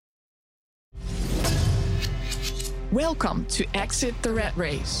Welcome to Exit the Rat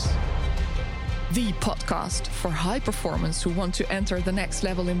Race, the podcast for high performers who want to enter the next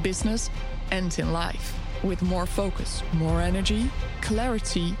level in business and in life with more focus, more energy,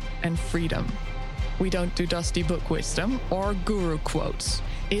 clarity, and freedom. We don't do dusty book wisdom or guru quotes.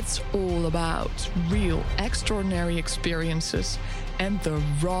 It's all about real, extraordinary experiences and the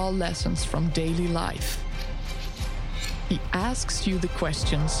raw lessons from daily life. He asks you the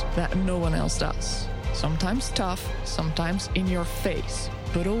questions that no one else does. Sometimes tough, sometimes in your face,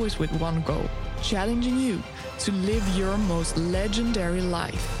 but always with one goal, challenging you to live your most legendary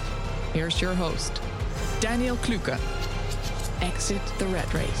life. Here's your host, Daniel Kluke. Exit the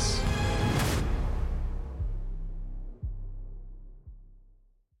Rat Race.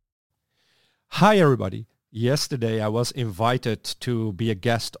 Hi everybody. Yesterday I was invited to be a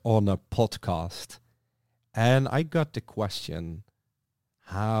guest on a podcast and I got the question,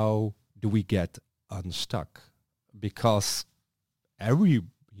 how do we get unstuck? Because every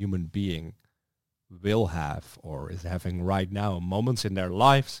human being will have or is having right now moments in their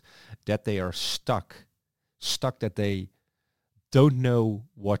lives that they are stuck that they don't know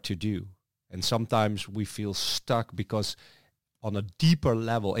what to do. And sometimes we feel stuck because on a deeper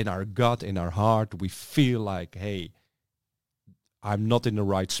level in our gut, in our heart, we feel like, hey, I'm not in the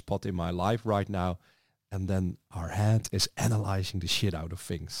right spot in my life right now. And then our head is analyzing the shit out of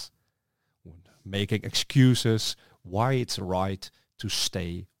things, making excuses why it's right to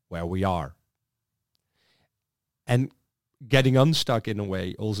stay where we are. And getting unstuck in a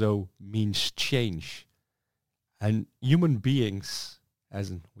way also means change. And human beings,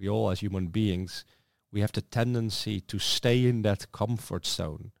 as human beings, we have the tendency to stay in that comfort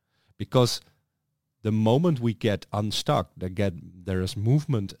zone because the moment we get unstuck, there is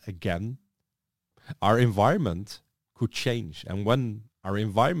movement again, our environment could change. And when our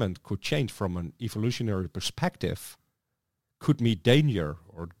environment could change from an evolutionary perspective, could mean danger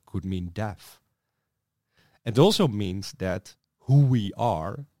or could mean death. It also means that who we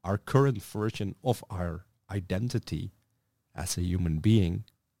are, our current version of our identity as a human being,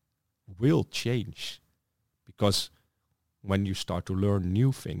 will change. Because when you start to learn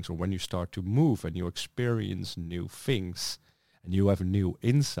new things or when you start to move and you experience new things and you have new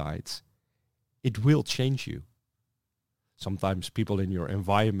insights, it will change you. Sometimes people in your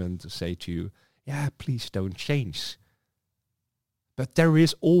environment say to you, yeah, please don't change. But there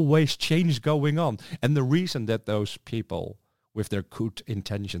is always change going on. And the reason that those people with their good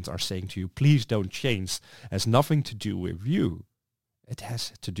intentions are saying to you, please don't change, has nothing to do with you. It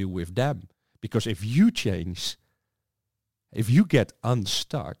has to do with them. Because if you change, if you get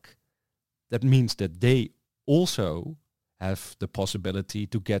unstuck, that means that they also have the possibility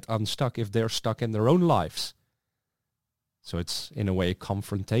to get unstuck if they're stuck in their own lives. So it's in a way a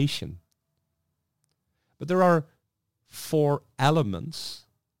confrontation. But there are 4 elements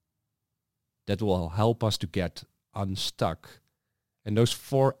that will help us to get unstuck. And those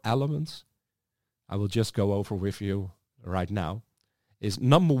 4 elements, I will just go over with you right now, is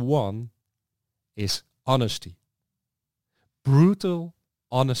number 1 is honesty. Brutal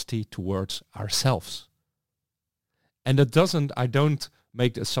honesty towards ourselves. And I don't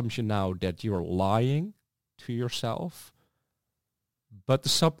make the assumption now that you're lying to yourself, but the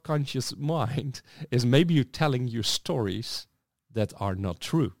subconscious mind is maybe you telling you stories that are not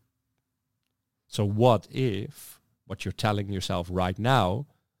true. So what if what you're telling yourself right now,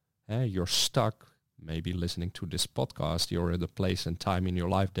 you're stuck, maybe listening to this podcast, you're at a place and time in your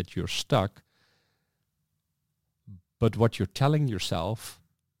life that you're stuck, but what you're telling yourself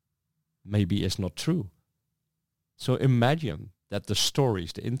maybe is not true. So imagine that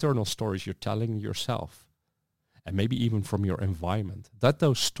the internal stories you're telling yourself, and maybe even from your environment, that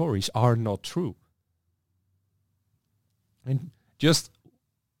those stories are not true. And just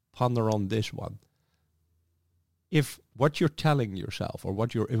ponder on this one. If what you're telling yourself or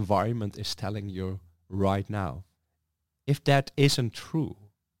what your environment is telling you right now, if that isn't true,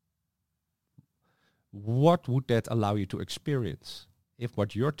 what would that allow you to experience? If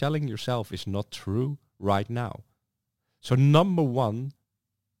what you're telling yourself is not true right now. So number 1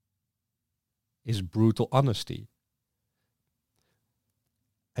 is brutal honesty.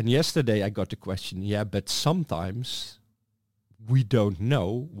 And yesterday I got the question, but sometimes we don't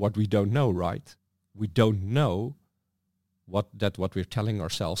know what we don't know, right? We don't know what we're telling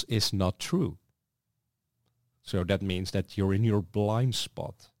ourselves is not true. So that means that you're in your blind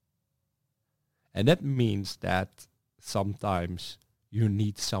spot. And that means that sometimes you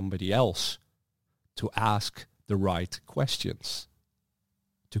need somebody else to ask the right questions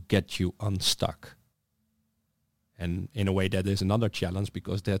to get you unstuck. And in a way that is another challenge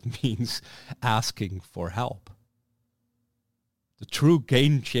because that means asking for help. The true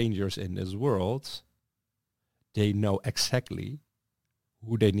game changers in this world, they know exactly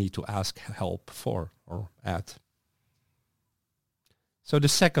who they need to ask help for or at. So the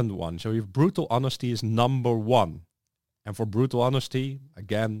second one, so if brutal honesty is number one. And for brutal honesty,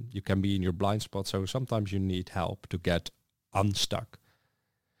 again, you can be in your blind spot, so sometimes you need help to get unstuck.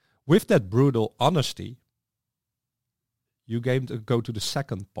 With that brutal honesty, you go to the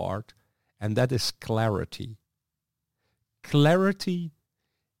second part, and that is clarity. Clarity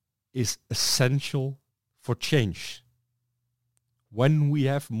is essential for change. When we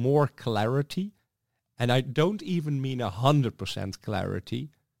have more clarity, and I don't even mean 100% clarity,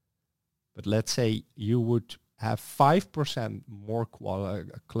 but let's say you would have 5% more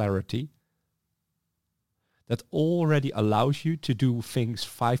clarity, that already allows you to do things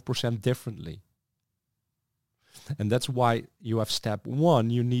 5% differently. And that's why you have step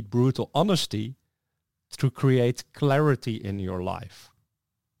one, you need brutal honesty to create clarity in your life.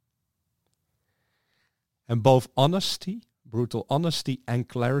 And both honesty, brutal honesty and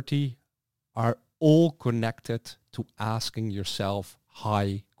clarity are all connected to asking yourself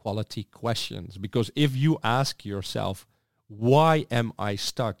high quality questions. Because if you ask yourself, why am I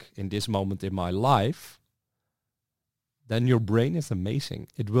stuck in this moment in my life? Then your brain is amazing.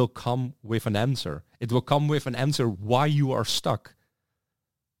 It will come with an answer. It will come with an answer why you are stuck.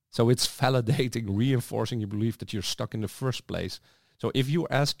 So it's validating, reinforcing your belief that you're stuck in the first place. So if you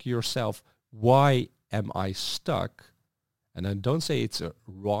ask yourself, why am I stuck? And I don't say it's a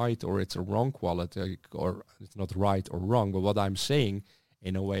right or it's a wrong quality, or it's not right or wrong, but what I'm saying,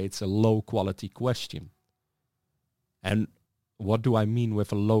 in a way, it's a low quality question. And what do I mean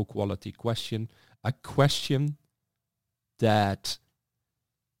with a low quality question? A question that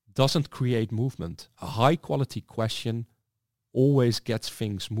doesn't create movement. A high quality question always gets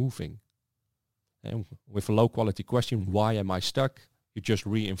things moving. And with a low quality question, why am I stuck? You just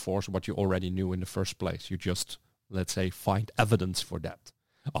reinforce what you already knew in the first place. You just, let's say, find evidence for that.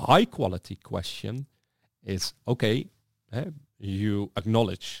 A high quality question is, okay, you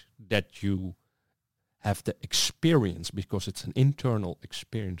acknowledge that you have the experience, because it's an internal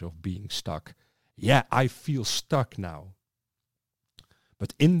experience of being stuck. Yeah, I feel stuck now.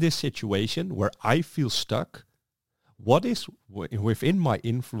 But in this situation where I feel stuck, what is within my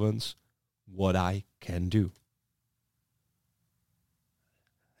influence what I can do?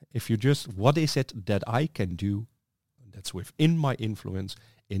 If you just, what is it that I can do that's within my influence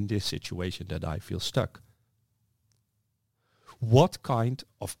in this situation that I feel stuck? What kind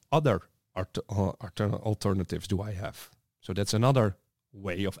of other alternatives do I have? So that's another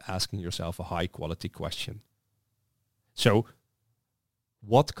way of asking yourself a high quality question. So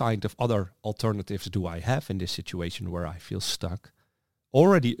what kind of other alternatives do I have in this situation where I feel stuck?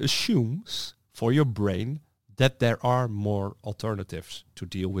 Already assumes for your brain that there are more alternatives to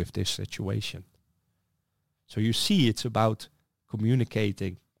deal with this situation. So you see, it's about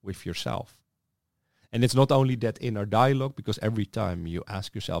communicating with yourself. And it's not only that inner dialogue, because every time you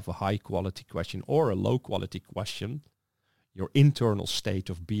ask yourself a high quality question or a low quality question, your internal state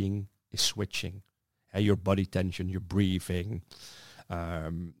of being is switching. Your body tension, your breathing,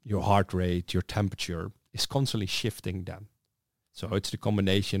 your heart rate, your temperature is constantly shifting then. So it's the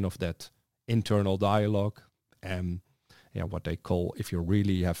combination of that internal dialogue and what they call, if you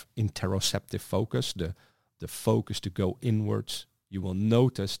really have interoceptive focus, the focus to go inwards, you will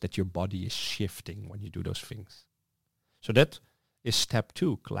notice that your body is shifting when you do those things. So that is step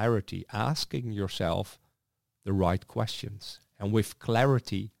 2, clarity, asking yourself the right questions. And with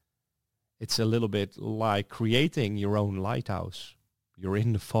clarity, it's a little bit like creating your own lighthouse. You're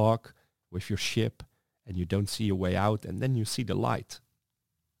in the fog with your ship and you don't see a way out, and then you see the light.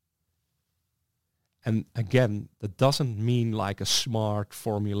 And again, that doesn't mean like a smart,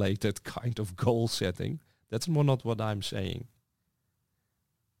 formulated kind of goal setting. That's not what I'm saying.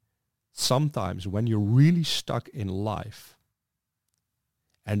 Sometimes when you're really stuck in life,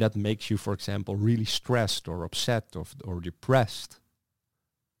 and that makes you, for example, really stressed or upset or depressed,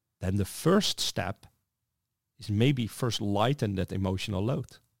 then the first step is maybe first lighten that emotional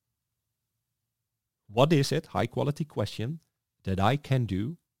load. What is it, high quality question, that I can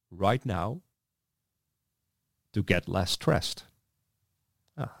do right now to get less stressed?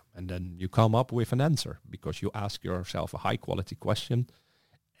 And then you come up with an answer because you ask yourself a high quality question,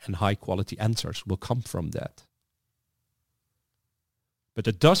 and high quality answers will come from that. But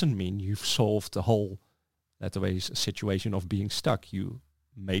it doesn't mean you've solved the whole situation of being stuck. You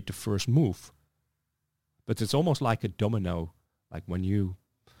made the first move. But it's almost like a domino. Like when you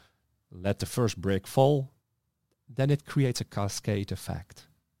let the first brick fall, then it creates a cascade effect.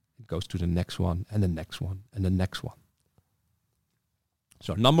 It goes to the next one and the next one and the next one.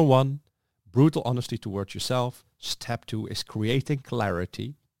 So number 1, brutal honesty towards yourself. Step 2 is creating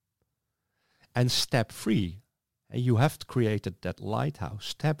clarity. And step 3, and you have created that lighthouse.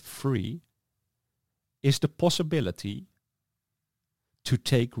 Step 3 is the possibility to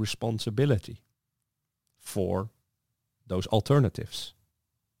take responsibility for those alternatives.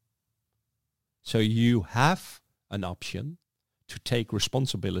 So you have an option to take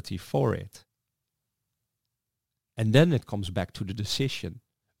responsibility for it. And then it comes back to the decision.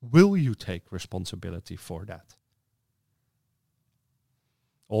 Will you take responsibility for that?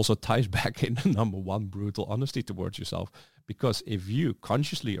 Also ties back in number 1, brutal honesty towards yourself. Because if you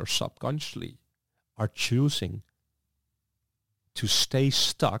consciously or subconsciously are choosing to stay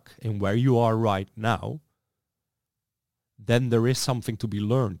stuck in where you are right now, then there is something to be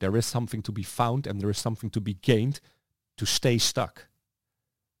learned. There is something to be found, and there is something to be gained to stay stuck.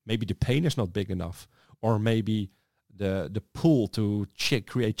 Maybe the pain is not big enough, or maybe the pull to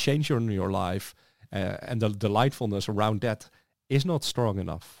create change in your life and the delightfulness around that is not strong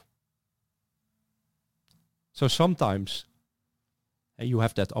enough. So sometimes you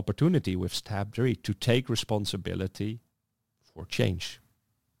have that opportunity with step 3 to take responsibility for change.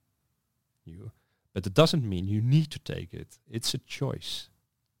 But it doesn't mean you need to take it. It's a choice.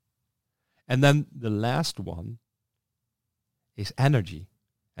 And then the last one is energy.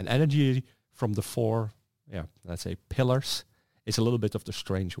 And energy from the 4, let's say pillars, is a little bit of the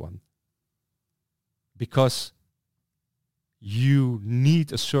strange one. Because you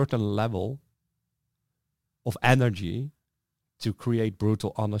need a certain level of energy to create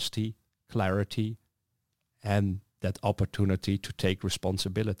brutal honesty, clarity, and that opportunity to take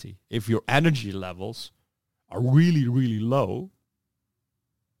responsibility. If your energy levels are really, really low,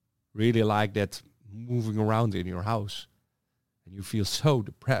 really like that moving around in your house, and you feel so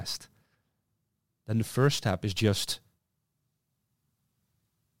depressed, then the first step is just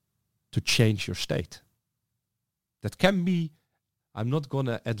to change your state. That can be, I'm not going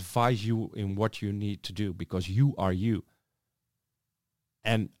to advise you in what you need to do, because you are you.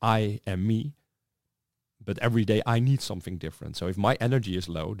 And I am me. But every day I need something different. So if my energy is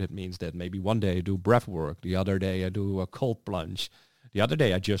low, that means that maybe one day I do breath work. The other day I do a cold plunge. The other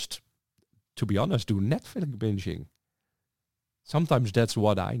day I just, to be honest, do Netflix binging. Sometimes that's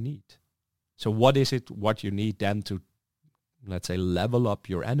what I need. So what is it, what you need then to, let's say, level up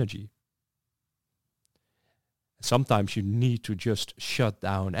your energy? Sometimes you need to just shut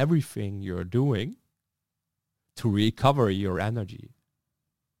down everything you're doing to recover your energy.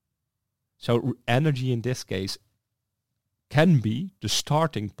 So energy in this case can be the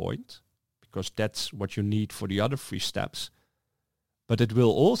starting point, because that's what you need for the other 3 steps. But it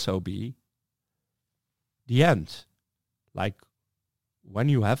will also be the end. Like when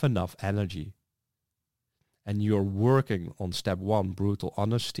you have enough energy and you're working on step 1, brutal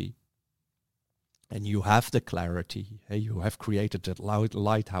honesty, and you have the clarity, you have created that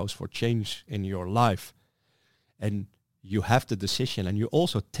lighthouse for change in your life, and you have the decision, and you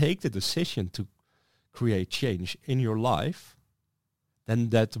also take the decision to create change in your life, then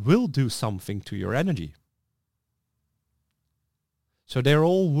that will do something to your energy. So they're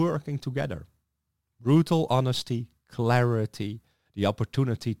all working together. Brutal honesty, clarity, the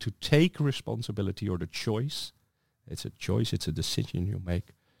opportunity to take responsibility, or the choice. It's a choice, it's a decision you make.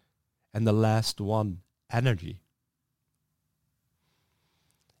 And the last one, energy.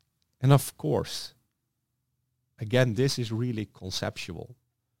 And of course, again, this is really conceptual.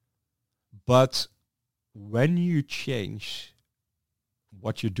 But when you change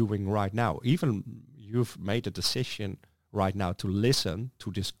what you're doing right now, even you've made a decision right now to listen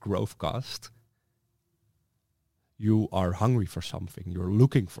to this growthcast, you are hungry for something, you're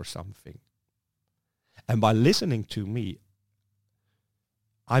looking for something. And by listening to me,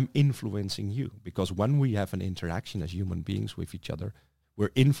 I'm influencing you, because when we have an interaction as human beings with each other,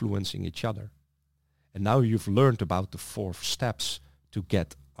 we're influencing each other. And now you've learned about the 4 steps to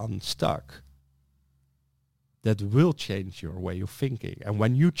get unstuck. That will change your way of thinking. And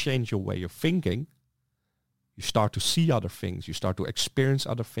when you change your way of thinking, you start to see other things, you start to experience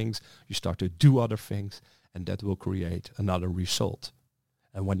other things, you start to do other things, and that will create another result.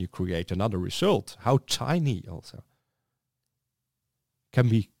 And when you create another result, how tiny also, can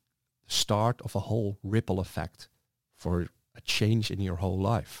be the start of a whole ripple effect for a change in your whole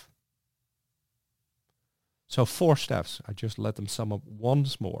life. So 4 steps, I just let them sum up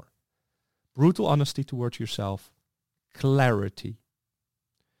once more. Brutal honesty towards yourself, clarity,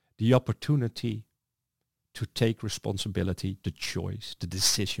 the opportunity to take responsibility, the choice, the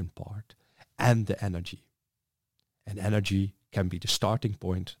decision part, and the energy. And energy can be the starting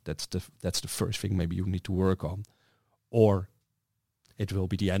point. That's the first thing maybe you need to work on. Or it will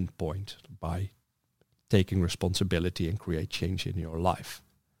be the end point by taking responsibility and create change in your life.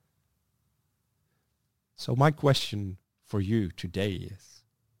 So my question for you today is,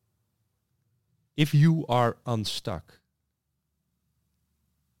 if you are unstuck,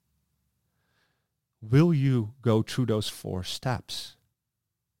 will you go through those 4 steps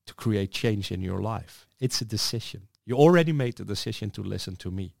to create change in your life? It's a decision. You already made the decision to listen to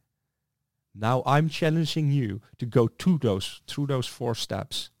me. Now I'm challenging you to go through those 4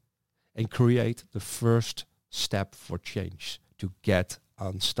 steps and create the first step for change to get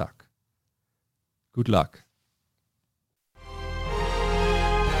unstuck. Good luck.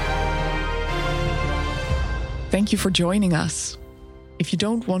 Thank you for joining us. If you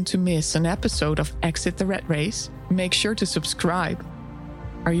don't want to miss an episode of Exit the Rat Race, make sure to subscribe.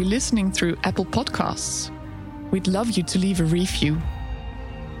 Are you listening through Apple Podcasts? We'd love you to leave a review.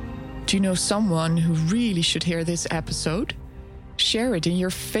 Do you know someone who really should hear this episode? Share it in your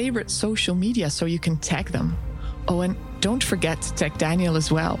favorite social media so you can tag them. Oh, and don't forget to tag Daniel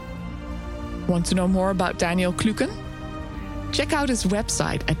as well. Want to know more about Daniel Kluken? Check out his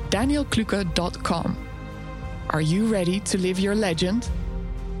website at danielkluken.com. Are you ready to live your legend?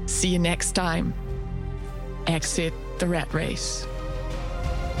 See you next time. Exit the Rat Race.